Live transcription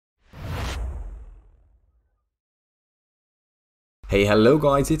Hey, hello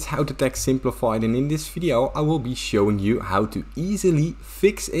guys, it's How to Tech Simplified, and in this video I will be showing you how to easily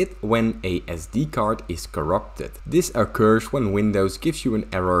fix it when a SD card is corrupted. This occurs when Windows gives you an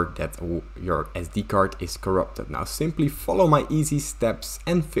error that your SD card is corrupted. Now simply follow my easy steps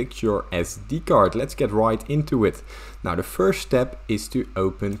and fix your SD card. Let's get right into it. Now the first step is to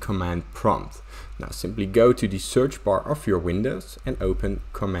open Command Prompt. Now simply go to the search bar of your Windows and open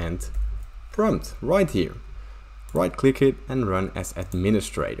Command Prompt right here. Right click it and run as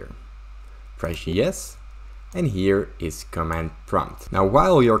administrator. Press yes, and here is Command Prompt. Now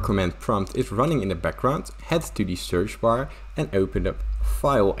while your Command Prompt is running in the background, head to the search bar and open up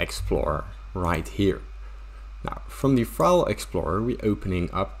File Explorer right here. Now from the File Explorer we're opening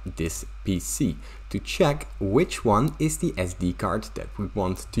up this PC to check which one is the SD card that we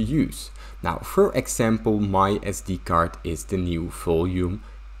want to use. Now for example, my SD card is the new volume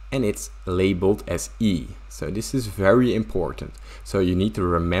and it's labeled as E. So this is very important. So you need to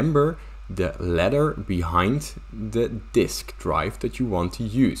remember the letter behind the disk drive that you want to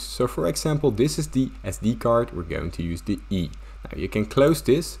use. So for example, this is the SD card, we're going to use the E. Now you can close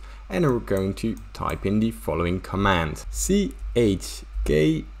this and we're going to type in the following command. CHKDSK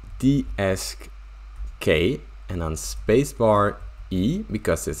and then spacebar E,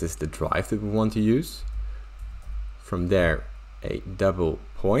 because this is the drive that we want to use. From there a double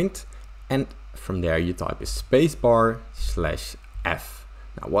point, and from there you type a spacebar /F.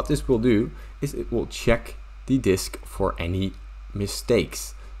 Now what this will do is it will check the disk for any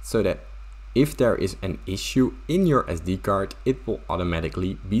mistakes, so that if there is an issue in your SD card, it will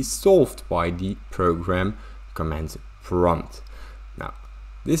automatically be solved by the program Command Prompt. Now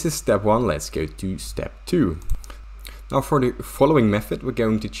this is step 1, let's go to step 2. Now for the following method we're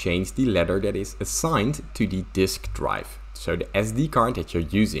going to change the letter that is assigned to the disk drive. So the SD card that you're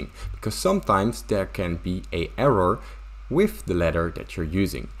using, because sometimes there can be an error with the letter that you're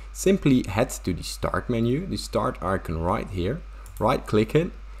using. Simply head to the start menu, the start icon right here, right click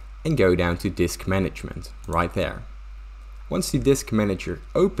it and go down to disk management right there. Once the disk manager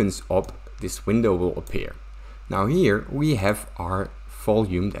opens up, this window will appear. Now here we have our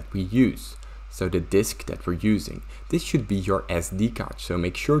volume that we use. So the disk that we're using. This should be your SD card, so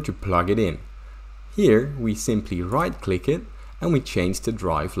make sure to plug it in. Here we simply right click it and we change the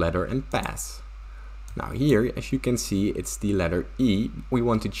drive letter and path. Now here, as you can see, it's the letter E. We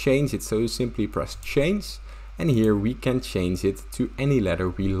want to change it, so you simply press change, and here we can change it to any letter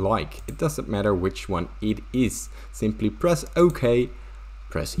we like. It doesn't matter which one it is. Simply press OK,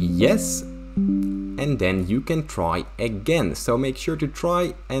 press yes, and then you can try again. So make sure to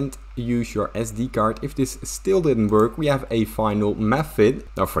try and use your SD card. If this still didn't work, we have a final method.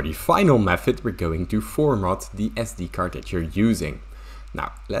 Now for the final method, we're going to format the SD card that you're using.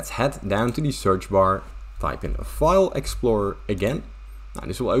 Now let's head down to the search bar, type in a File Explorer again. Now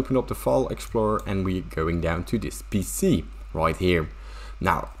this will open up the File Explorer and we're going down to this PC right here.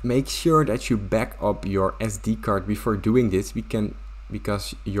 Now make sure that you back up your SD card before doing this,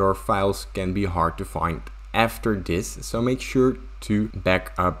 because your files can be hard to find after this. So make sure to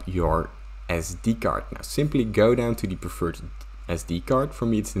back up your SD card. Now simply go down to the preferred SD card. For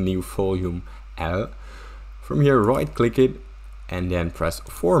me it's the new volume L. From here right click it and then press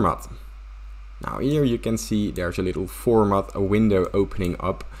format. Now here you can see there's a little format, a window opening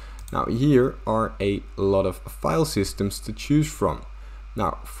up. Now here are a lot of file systems to choose from.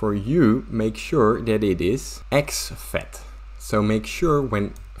 Now for you, make sure that it is exFAT. So make sure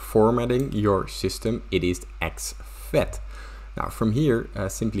when formatting your system it is exFAT. Now from here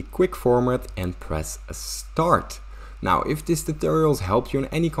simply quick format and press start. Now if this tutorial helped you in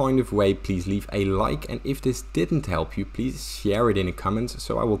any kind of way, please leave a like, and if this didn't help you, please share it in the comments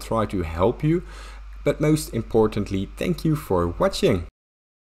so I will try to help you. But most importantly, thank you for watching.